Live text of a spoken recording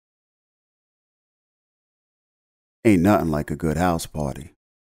Ain't nothing like a good house party.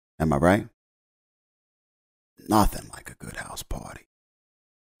 Am I right? Nothing like a good house party.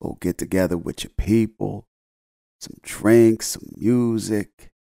 Go get together with your people, some drinks, some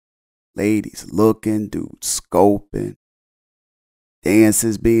music, ladies looking, dudes scoping,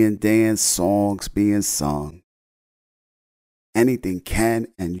 dances being danced, songs being sung. Anything can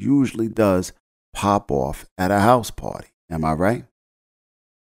and usually does pop off at a house party. Am I right?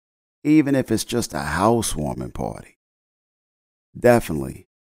 Even if it's just a housewarming party. Definitely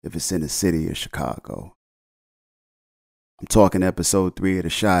if it's in the city of Chicago. I'm talking episode 3 of The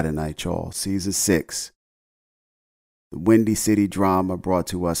Shy tonight, y'all. Season 6. The Windy City drama brought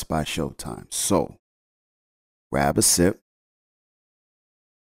to us by Showtime. So, grab a sip.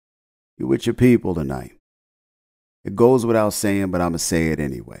 You're with your people tonight. It goes without saying, but I'ma say it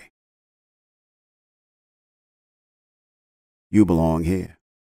anyway. You belong here.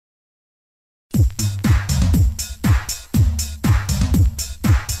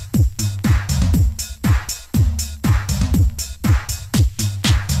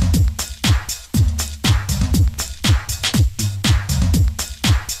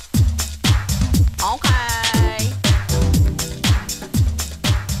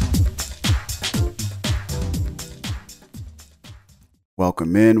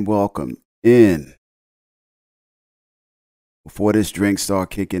 Welcome in, welcome in. Before this drink start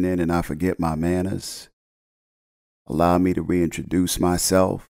kicking in and I forget my manners, allow me to reintroduce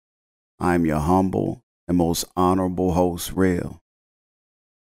myself. I'm your humble and most honorable host, Real.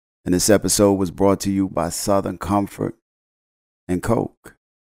 And this episode was brought to you by Southern Comfort and Coke.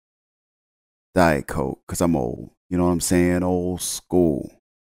 Diet Coke, because I'm old. You know what I'm saying? Old school.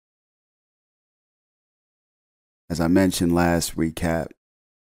 As I mentioned last recap,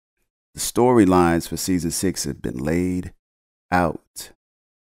 the storylines for season 6 have been laid out.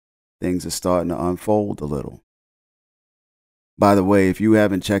 Things are starting to unfold a little. By the way, if you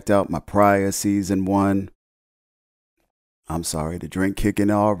haven't checked out my prior season 1, I'm sorry, the drink kicking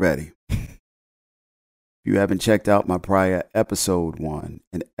already. If you haven't checked out my prior episode 1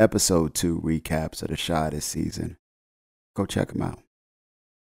 and episode 2 recaps of The Shy this season, go check them out.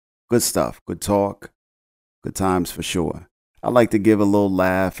 Good stuff, good talk, good times for sure. I like to give a little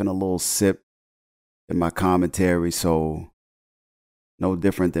laugh and a little sip in my commentary, so no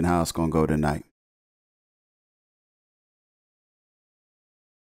different than how it's going to go tonight.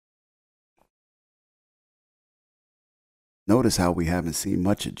 Notice how we haven't seen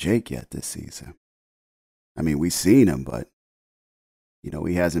much of Jake yet this season. I mean, we've seen him, but,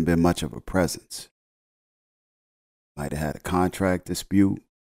 he hasn't been much of a presence. Might have had a contract dispute.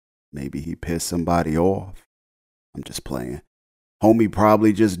 Maybe he pissed somebody off. I'm just playing. Homie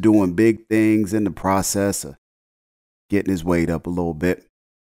probably just doing big things in the process of getting his weight up a little bit.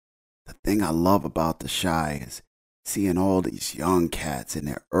 The thing I love about The Shy is seeing all these young cats in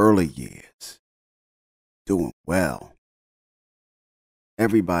their early years doing well.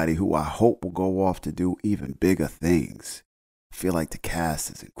 Everybody who I hope will go off to do even bigger things. I feel like the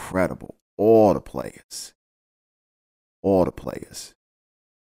cast is incredible. All the players. All the players.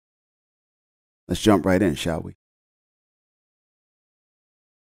 Let's jump right in, shall we?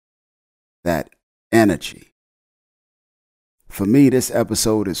 That energy. For me, this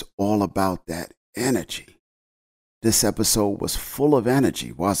episode is all about that energy. This episode was full of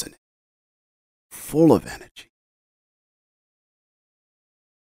energy, wasn't it? Full of energy.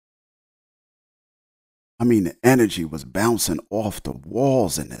 I mean, the energy was bouncing off the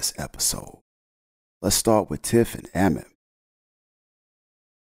walls in this episode. Let's start with Tiff and Emmett.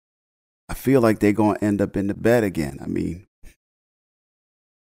 I feel like they're going to end up in the bed again.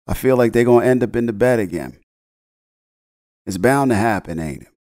 I feel like they're going to end up in the bed again. It's bound to happen, ain't it?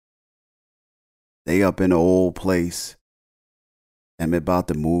 They up in the old place Emmett about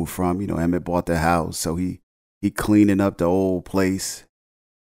to move from. Emmett bought the house, so he cleaning up the old place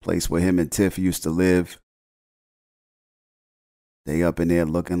where him and Tiff used to live. They up in there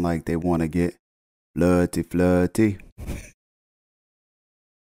looking like they want to get flirty.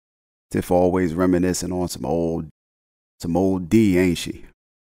 Tiff always reminiscing on some old D, ain't she?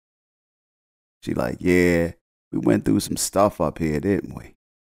 She like, yeah, we went through some stuff up here, didn't we?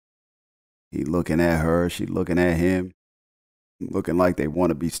 He looking at her, she looking at him, looking like they want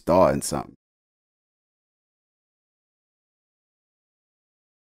to be starting something.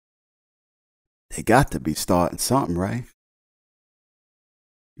 They got to be starting something, right?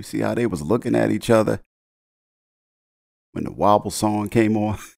 You see how they was looking at each other when the Wobble song came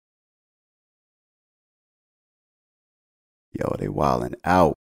on? Yo, they wilding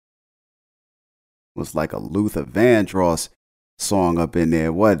out. It was like a Luther Vandross song up in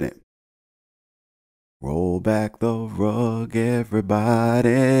there, wasn't it? Roll back the rug,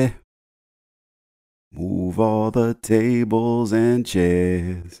 everybody. Move all the tables and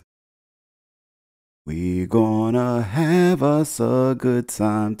chairs. We gonna have us a good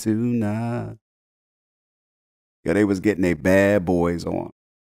time tonight. Yeah, they was getting their bad boys on.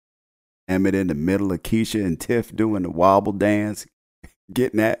 Emmett in the middle of Keisha and Tiff doing the wobble dance,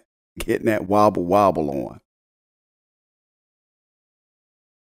 getting that wobble wobble on.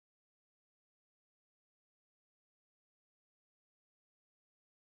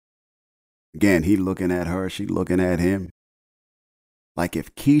 Again, he looking at her, she looking at him. Like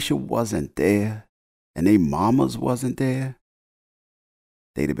if Keisha wasn't there and they mamas wasn't there,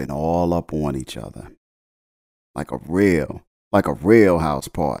 they'd have been all up on each other. Like a real house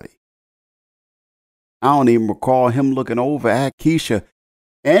party. I don't even recall him looking over at Keisha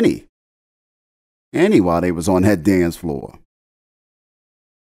any while they was on that dance floor.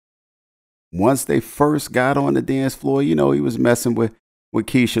 Once they first got on the dance floor, he was messing with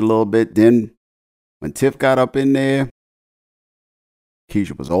Keisha a little bit. Then when Tiff got up in there,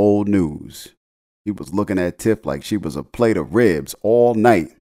 Keisha was old news. He was looking at Tiff like she was a plate of ribs all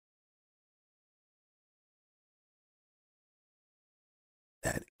night.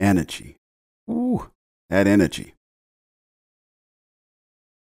 That energy. Ooh, that energy.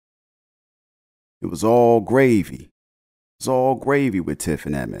 It was all gravy. It was all gravy with Tiff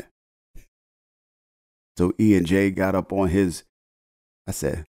and Emmett. So E and J got up on his, I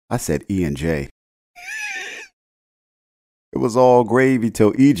said E and J. It was all gravy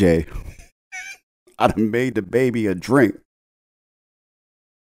till EJ. I done made the baby a drink.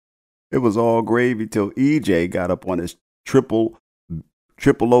 It was all gravy till EJ got up on his triple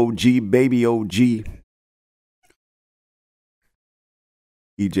OG, baby OG.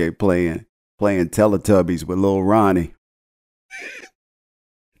 EJ playing Teletubbies with Lil Ronnie.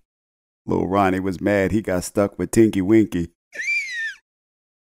 Lil Ronnie was mad he got stuck with Tinky Winky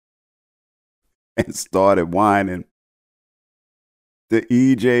and started whining. To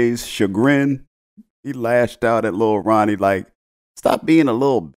EJ's chagrin, he lashed out at Lil Ronnie like, stop being a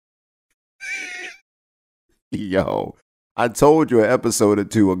little... Yo, I told you an episode or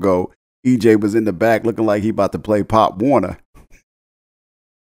two ago, EJ was in the back looking like he about to play Pop Warner.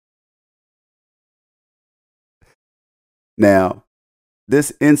 Now,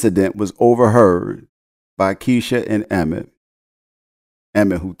 this incident was overheard by Keisha and Emmett.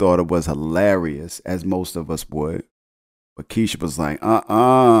 Emmett, who thought it was hilarious, as most of us would. But Keisha was like,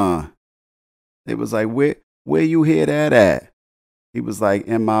 They was like, where you hear that at? He was like,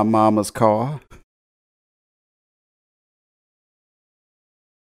 in my mama's car.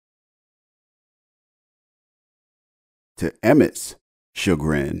 To Emmett's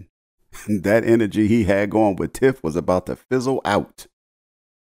chagrin, that energy he had going with Tiff was about to fizzle out.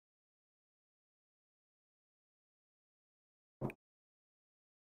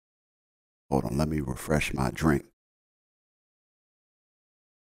 Hold on, let me refresh my drink.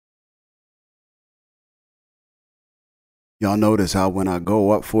 Y'all notice how when I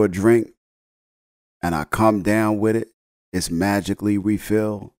go up for a drink and I come down with it, it's magically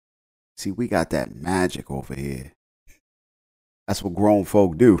refilled? See, we got that magic over here. That's what grown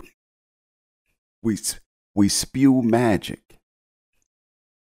folk do. We spew magic.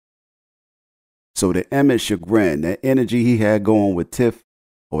 So the Emmett chagrin, that energy he had going with Tiff,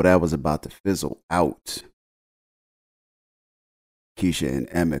 that was about to fizzle out. Keisha and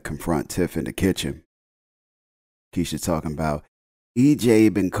Emmett confront Tiff in the kitchen. Keisha talking about,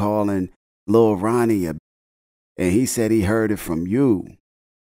 EJ been calling Lil Ronnie and he said he heard it from you.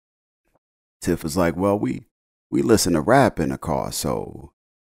 Tiff was like, well, we listen to rap in the car, so,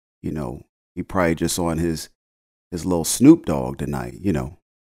 he probably just on his little Snoop Dogg tonight,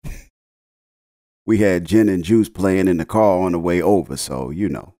 We had gin and juice playing in the car on the way over, so,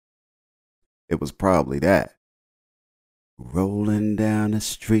 it was probably that. Rolling down the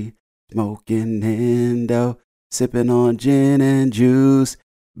street, smoking Indo, sipping on gin and juice,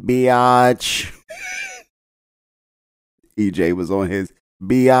 biatch. EJ was on his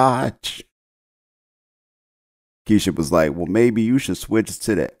biatch. Keisha was like, well, maybe you should switch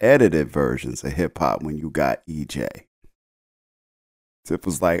to the edited versions of hip hop when you got EJ. Tiff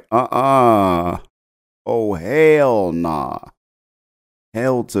was like, oh, hell nah.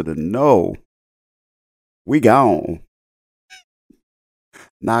 Hell to the no. We gone.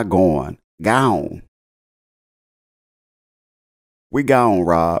 Not gone. Gone. We gone,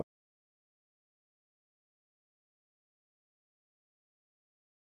 Rob.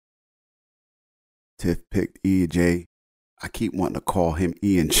 Tiff picked E and J. I keep wanting to call him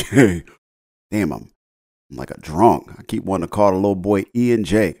E and J. Damn, I'm like a drunk. I keep wanting to call the little boy E and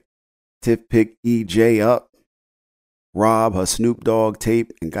J. Tiff picked EJ up, robbed her Snoop Dogg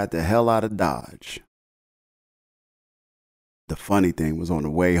tape, and got the hell out of Dodge. The funny thing was on the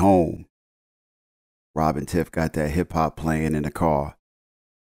way home, Rob and Tiff got that hip-hop playing in the car,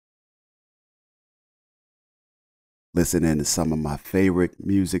 listening to some of my favorite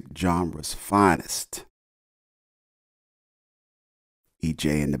music genres' finest.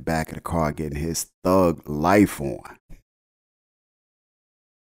 EJ in the back of the car getting his thug life on.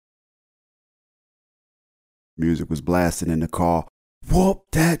 Music was blasting in the car. Whoop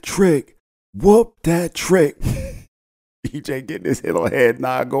that trick. Whoop that trick. EJ getting his little head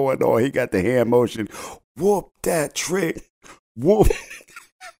nod going on. He got the hand motion. Whoop that trick. Whoop.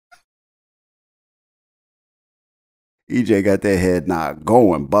 EJ got that head nod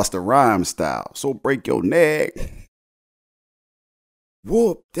going, Busta Rhymes style. So break your neck.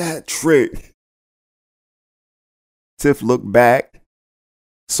 Whoop that trick. Tiff looked back,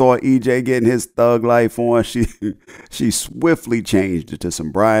 saw EJ getting his thug life on. She swiftly changed it to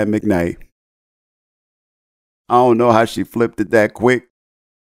some Brian McKnight. I don't know how she flipped it that quick,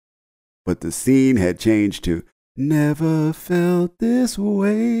 but the scene had changed to never felt this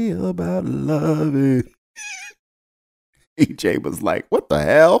way about loving. EJ was like, what the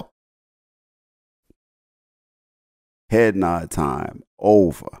hell? Head nod time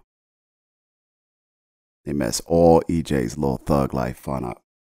over. They messed all EJ's little thug life fun up.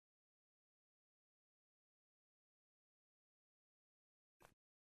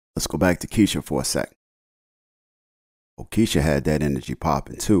 Let's go back to Keisha for a sec. Oh, Keisha had that energy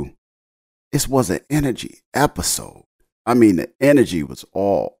popping too. This was an energy episode. I mean, the energy was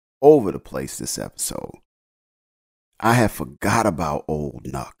all over the place this episode. I had forgot about old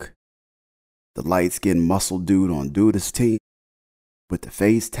Nuck, the light-skinned muscle dude on Duda's team with the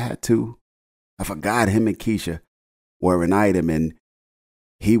face tattoo. I forgot him and Keisha were an item, and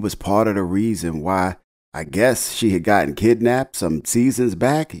he was part of the reason why I guess she had gotten kidnapped some seasons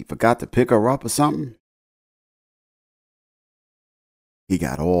back. He forgot to pick her up or something. He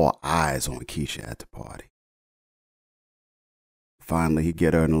got all eyes on Keisha at the party. Finally, he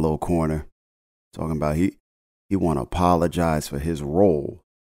get her in a little corner, talking about he want to apologize for his role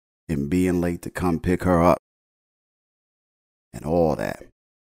in being late to come pick her up and all that.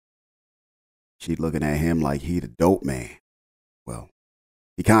 She looking at him like he the dope man. Well,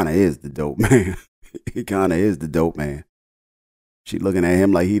 he kind of is the dope man. He kind of is the dope man. She looking at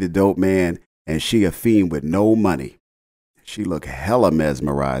him like he the dope man, and she a fiend with no money. She look hella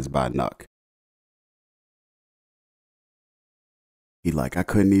mesmerized by Nuck. He like, I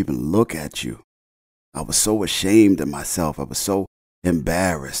couldn't even look at you. I was so ashamed of myself. I was so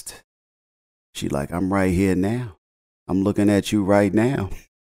embarrassed. She like, I'm right here now. I'm looking at you right now.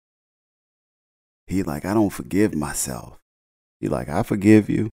 He like, I don't forgive myself. He like, I forgive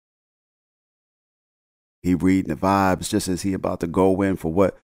you. He reading the vibes just as he about to go in for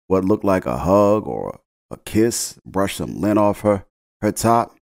what looked like a hug or a kiss, brush some lint off her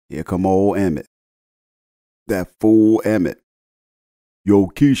top. Here come old Emmett. That fool Emmett. Yo,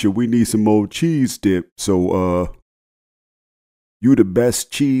 Keisha, we need some more cheese dip. So, you the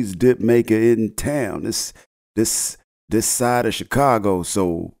best cheese dip maker in town. This side of Chicago.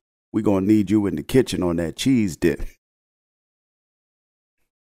 So we gonna need you in the kitchen on that cheese dip.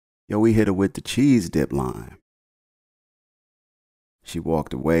 Yo, we hit her with the cheese dip line. She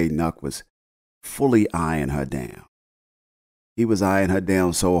walked away. Nuck was fully eyeing her down. He was eyeing her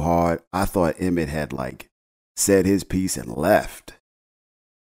down so hard, I thought Emmett had said his piece and left.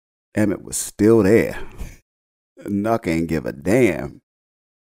 Emmett was still there. Nuck ain't give a damn.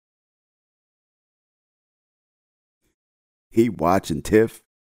 He watching Tiff.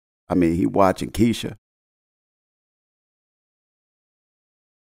 He watching Keisha.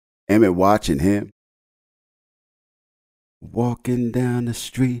 Emmett watching him. Walking down the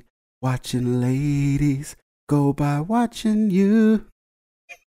street, watching ladies go by, watching you.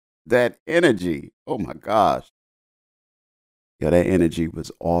 That energy. Oh my gosh. Yeah, that energy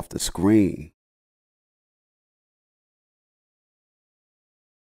was off the screen.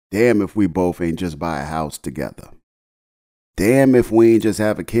 Damn if we both ain't just buy a house together. Damn if we ain't just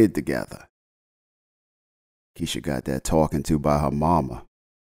have a kid together. Keisha got that talking to by her mama,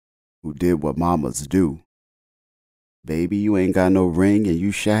 who did what mamas do. Baby, you ain't got no ring and you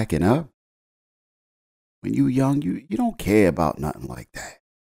shacking up? When you young, you don't care about nothing like that.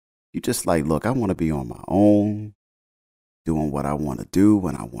 You just like, look, I want to be on my own, doing what I want to do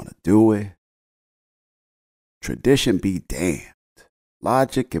when I want to do it. Tradition be damned.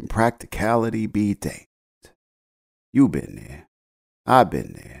 Logic and practicality be damned. You been there. I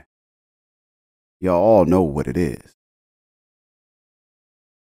been there. Y'all all know what it is.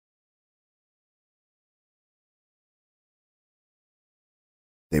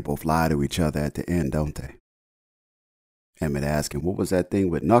 They both lie to each other at the end, don't they? Emmett asking, what was that thing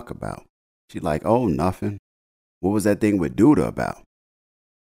with Nuck about? She like, oh, nothing. What was that thing with Duda about?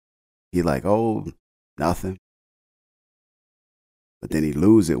 He like, oh, nothing. But then he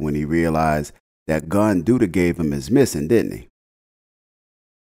lose it when he realized that gun Duda gave him is missing, didn't he?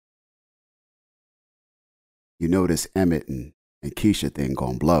 You notice Emmett and Keisha thing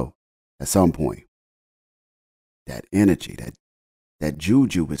gonna blow at some point. That energy, that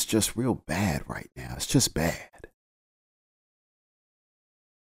juju is just real bad right now. It's just bad.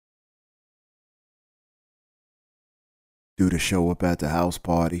 Duda show up at the house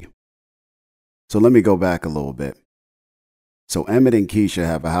party. So let me go back a little bit. So Emmett and Keisha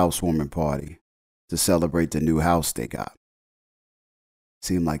have a housewarming party to celebrate the new house they got.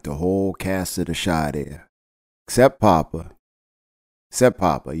 Seemed like the whole cast of the Shy there. Except Papa.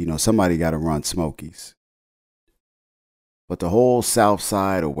 You know, somebody got to run Smokies. But the whole South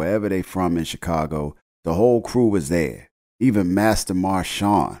Side or wherever they from in Chicago, the whole crew was there. Even Master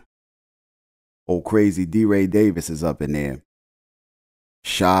Marshawn. Old crazy D-Ray Davis is up in there.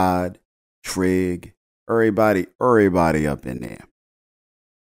 Shad, Trig, everybody up in there.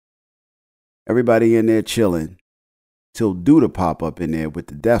 Everybody in there chilling till Duda pop up in there with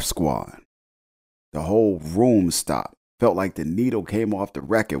the Death Squad. The whole room stopped. Felt like the needle came off the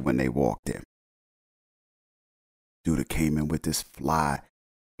record when they walked in. Duda came in with this fly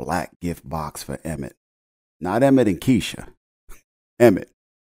black gift box for Emmett. Not Emmett and Keisha. Emmett.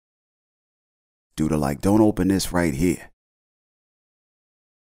 Duda like, don't open this right here.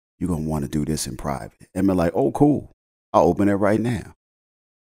 You're going to want to do this in private. Emmett like, oh, cool. I'll open it right now.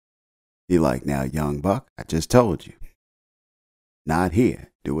 He like, now, young buck, I just told you. Not here.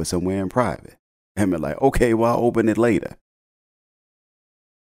 Do it somewhere in private. Emmett like, okay, well, I'll open it later.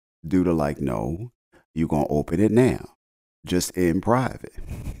 Duda like, no, you're going to open it now. Just in private.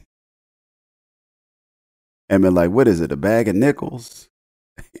 Emmett like, what is it, a bag of nickels?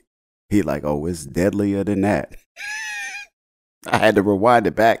 He like, oh, it's deadlier than that. I had to rewind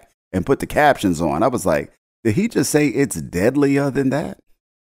it back and put the captions on. I was like, did he just say it's deadlier than that?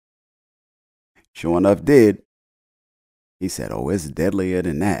 Sure enough did. He said, oh, it's deadlier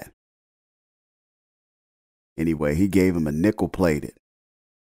than that. Anyway, he gave him a nickel plated.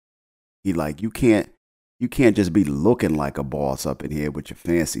 He like, you can't just be looking like a boss up in here with your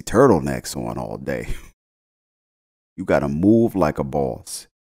fancy turtlenecks on all day. You got to move like a boss.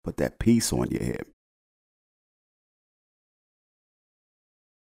 Put that piece on your hip.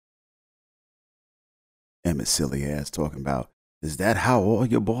 Emmett silly ass talking about, is that how all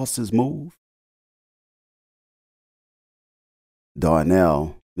your bosses move?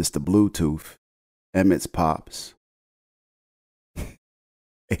 Darnell, Mr. Bluetooth, Emmett's pops,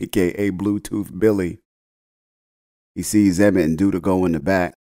 a.k.a. Bluetooth Billy. He sees Emmett and Duda go in the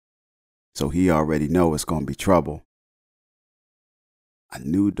back, so he already know it's going to be trouble. I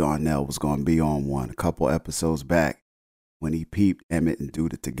knew Darnell was going to be on one a couple episodes back when he peeped Emmett and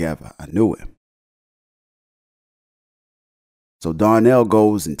Duda together. I knew him. So Darnell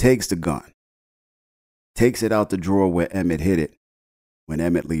goes and takes the gun, takes it out the drawer where Emmett hid it when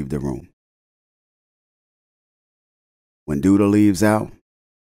Emmett leave the room. When Duda leaves out,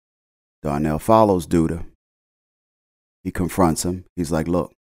 Darnell follows Duda. He confronts him. He's like,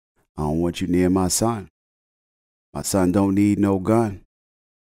 look, I don't want you near my son. My son don't need no gun.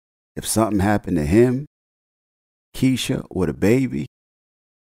 If something happened to him, Keisha, or the baby,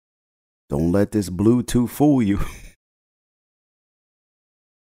 don't let this Bluetooth fool you.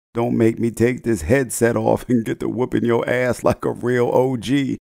 Don't make me take this headset off and get to whooping your ass like a real OG.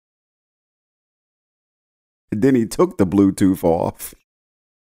 And then he took the Bluetooth off.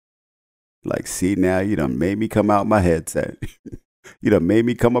 Like, see now, you done made me come out my headset. You done made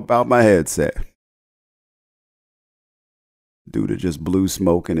me come up out my headset. Dude just blew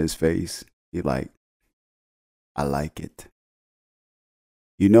smoke in his face. He like, I like it.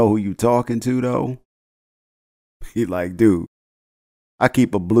 You know who you talking to though? He like, dude, I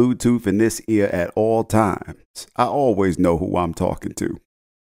keep a Bluetooth in this ear at all times. I always know who I'm talking to.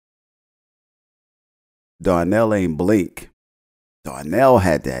 Darnell ain't blink. Darnell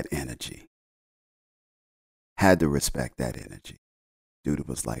had that energy. Had to respect that energy. Dude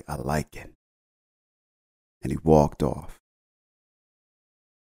was like, I like it. And he walked off.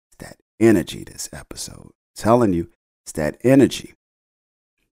 It's that energy this episode. I'm telling you, it's that energy.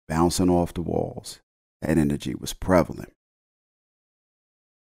 Bouncing off the walls. That energy was prevalent.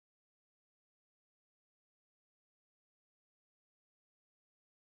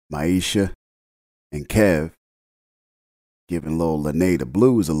 Maisha and Kev giving little Lene the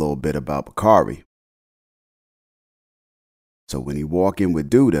blues a little bit about Bakari. So when he walked in with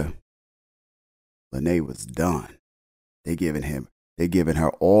Duda, Lene was done. They giving her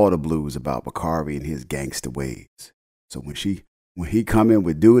all the blues about Bakari and his gangster ways. So when he come in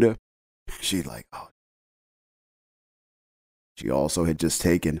with Duda, she like, oh. She also had just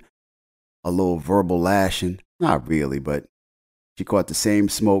taken a little verbal lashing. Not really, but she caught the same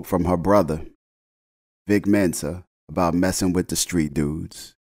smoke from her brother, Vic Mensa, about messing with the street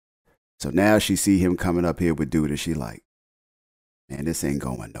dudes. So now she see him coming up here with Duda. She like, man, this ain't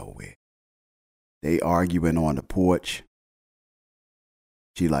going nowhere. They arguing on the porch.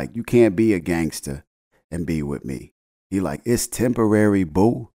 She like, you can't be a gangster and be with me. He like, it's temporary,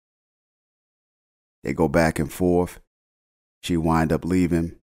 boo. They go back and forth. She wind up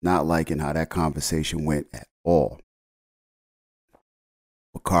leaving, not liking how that conversation went at all.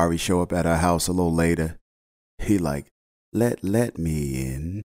 Bakari show up at her house a little later. He like, let me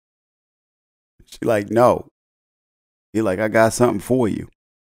in. She like, no. He like, I got something for you.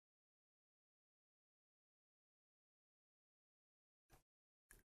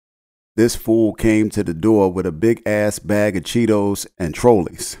 This fool came to the door with a big ass bag of Cheetos and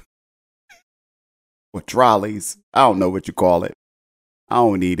trolleys. Or trolleys. I don't know what you call it. I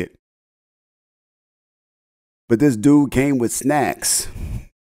don't need it. But this dude came with snacks.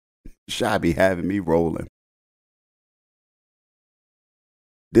 Shy be having me rolling.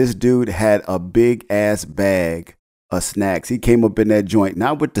 This dude had a big ass bag of snacks. He came up in that joint,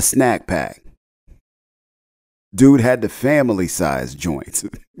 not with the snack pack. Dude had the family size joints.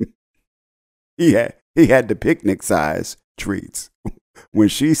 He had the picnic size treats. When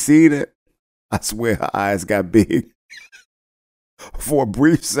she seen it, I swear her eyes got big. For a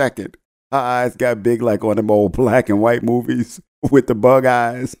brief second, her eyes got big like on them old black and white movies with the bug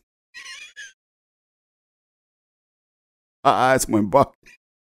eyes. Her eyes went buck.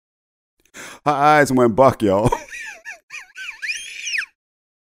 Her eyes went buck, y'all.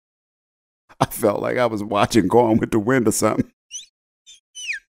 I felt like I was watching Gone with the Wind or something.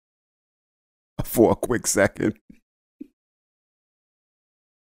 For a quick second.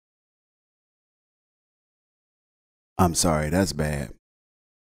 I'm sorry, that's bad.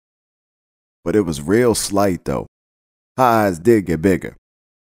 But it was real slight, though. Her eyes did get bigger.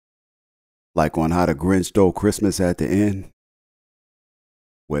 Like on How the Grinch Stole Christmas at the end,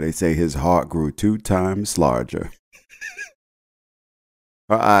 where they say his heart grew 2 times larger.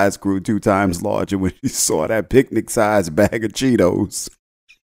 Her eyes grew 2 times larger when she saw that picnic-sized bag of Cheetos.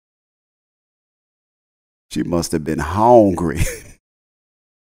 She must have been hungry.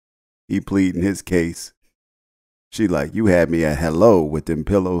 He pleading his case. She like, you had me at hello with them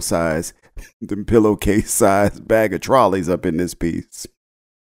pillowcase size bag of trolleys up in this piece.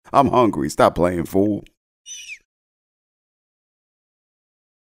 I'm hungry. Stop playing fool.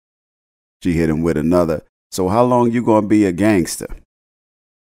 She hit him with another, so how long you gonna be a gangster?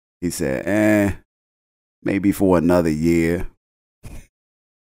 He said, maybe for another year.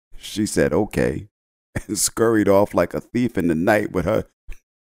 She said, okay, and scurried off like a thief in the night with her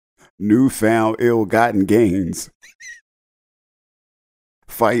newfound ill-gotten gains.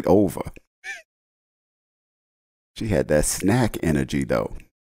 Fight over. She had that snack energy, though.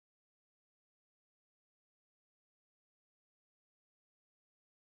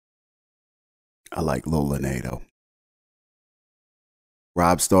 I like Lil Lene, though.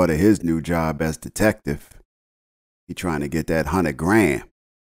 Rob started his new job as detective. He trying to get that $100,000.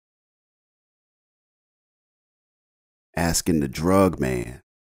 Asking the drug man,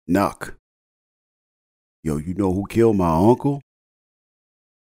 Nuck, yo, you know who killed my uncle?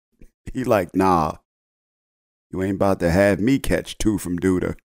 He like, nah, you ain't about to have me catch 2 from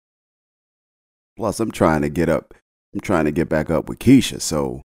Duda. Plus, I'm trying to get back up with Keisha,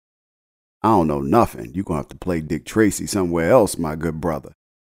 so I don't know nothing. You gonna have to play Dick Tracy somewhere else, my good brother.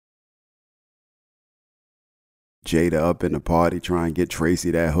 Jada up in the party trying to get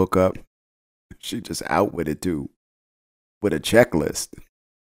Tracy that hookup. She just out with it too. With a checklist.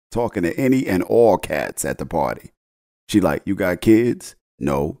 Talking to any and all cats at the party. She like, you got kids?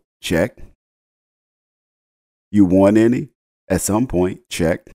 No. Check. You want any? At some point.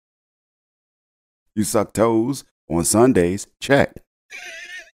 Check. You suck toes on Sundays? Check.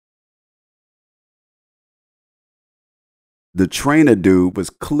 The trainer dude was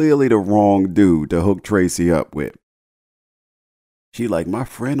clearly the wrong dude to hook Tracy up with. She like, my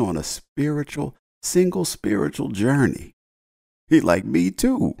friend on a single spiritual journey. He like, me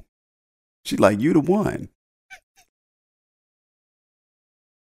too. She like, you the one.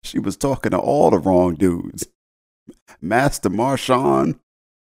 She was talking to all the wrong dudes. Master Marshawn.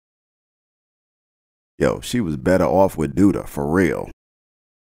 Yo, she was better off with Duda, for real.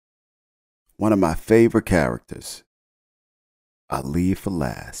 One of my favorite characters. I leave for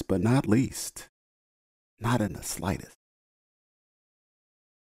last, but not least. Not in the slightest.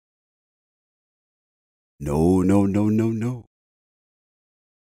 No, no, no, no, no.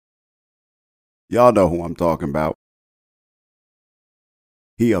 Y'all know who I'm talking about.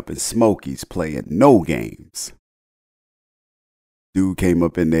 He up in Smokies playing no games. Dude came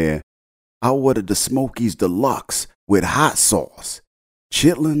up in there. I ordered the Smokies Deluxe with hot sauce,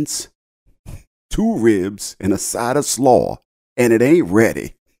 chitlins, 2 ribs, and a side of slaw, and it ain't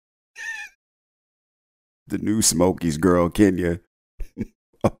ready. The new Smokies girl, Kenya,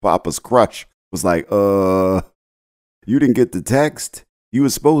 a Papa's crush, was like, you didn't get the text? You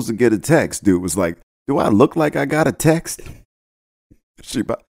was supposed to get a text. Dude was like, do I look like I got a text? She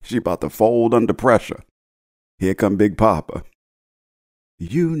about to fold under pressure. Here come Big Papa.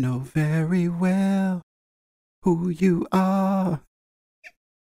 You know very well who you are.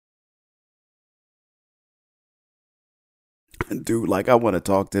 Dude, like, I want to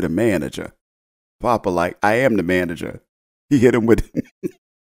talk to the manager. Papa, like, I am the manager. He hit him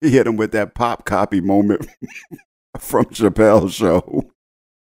with that pop copy moment from Chappelle's show.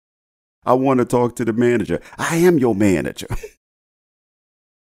 I want to talk to the manager. I am your manager.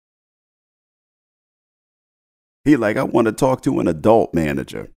 He like, I want to talk to an adult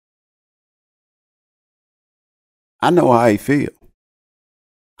manager. I know how he feel.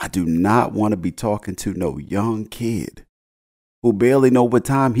 I do not want to be talking to no young kid who barely know what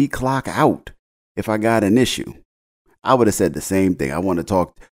time he clock out if I got an issue. I would have said the same thing. I want to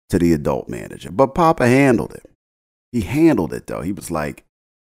talk to the adult manager. But Papa handled it. He handled it, though. He was like,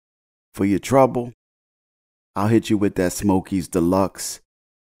 for your trouble, I'll hit you with that Smokies Deluxe,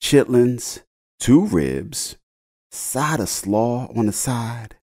 chitlins, 2 ribs, side of slaw on the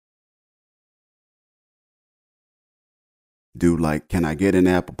side. Dude, like, can I get an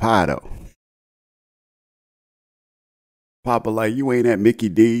apple pie, though? Papa, like, you ain't at Mickey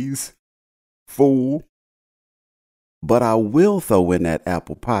D's, fool. But I will throw in that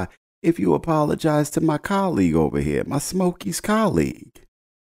apple pie if you apologize to my colleague over here, my Smokies colleague.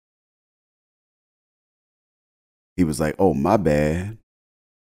 He was like, oh, my bad.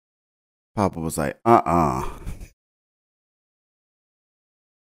 Papa was like,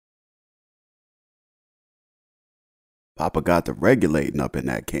 Papa got the regulating up in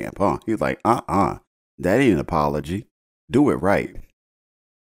that camp, huh? He's like, that ain't an apology. Do it right.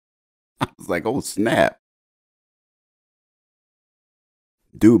 I was like, oh, snap.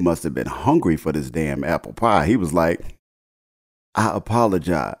 Dude must have been hungry for this damn apple pie. He was like, I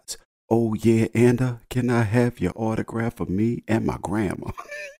apologize. Oh, yeah, Anda, can I have your autograph for me and my grandma?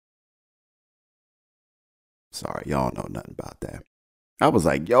 Sorry, y'all know nothing about that. I was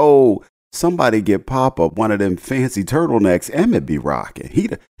like, yo, somebody get Papa one of them fancy turtlenecks Emmett be rocking. He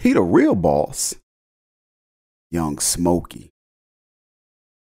the real boss. Young Smokey.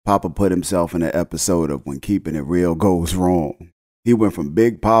 Papa put himself in an episode of When Keeping It Real Goes Wrong. He went from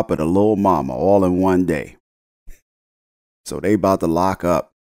Big Papa to Lil Mama all in one day. So they about to lock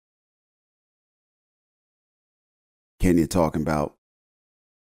up. Kenya talking about,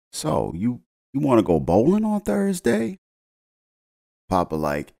 so you want to go bowling on Thursday? Papa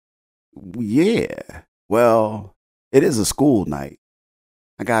like, yeah. Well, it is a school night.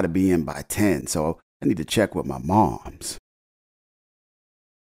 I got to be in by 10, so I need to check with my moms.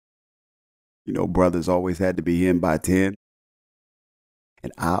 You know, brothers always had to be in by 10.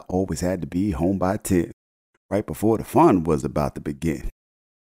 And I always had to be home by 10, right before the fun was about to begin.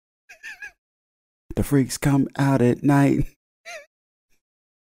 The freaks come out at night.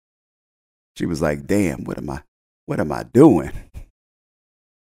 She was like, damn, what am I doing?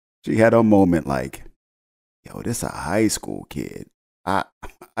 She had a moment like, yo, this a high school kid. I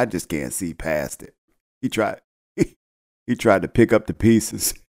just can't see past it. He tried to pick up the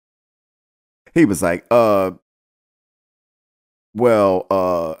pieces. He was like, well,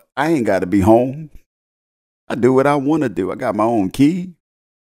 I ain't got to be home. I do what I want to do. I got my own key.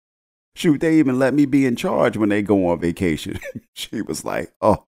 Shoot, they even let me be in charge when they go on vacation. She was like,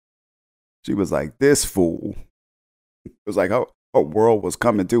 this fool. It was like her world was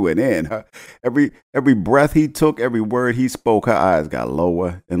coming to an end. Every breath he took, every word he spoke, her eyes got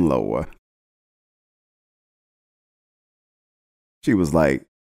lower and lower. She was like,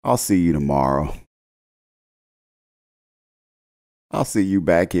 I'll see you tomorrow. I'll see you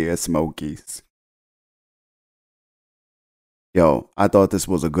back here at Smokies. Yo, I thought this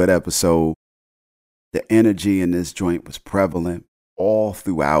was a good episode. The energy in this joint was prevalent all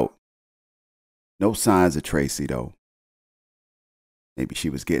throughout. No signs of Tracy, though. Maybe she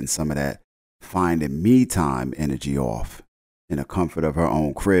was getting some of that finding me time energy off in the comfort of her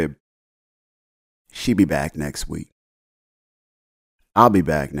own crib. She'll be back next week. I'll be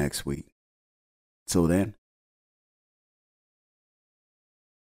back next week. Till then,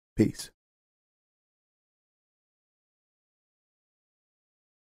 peace.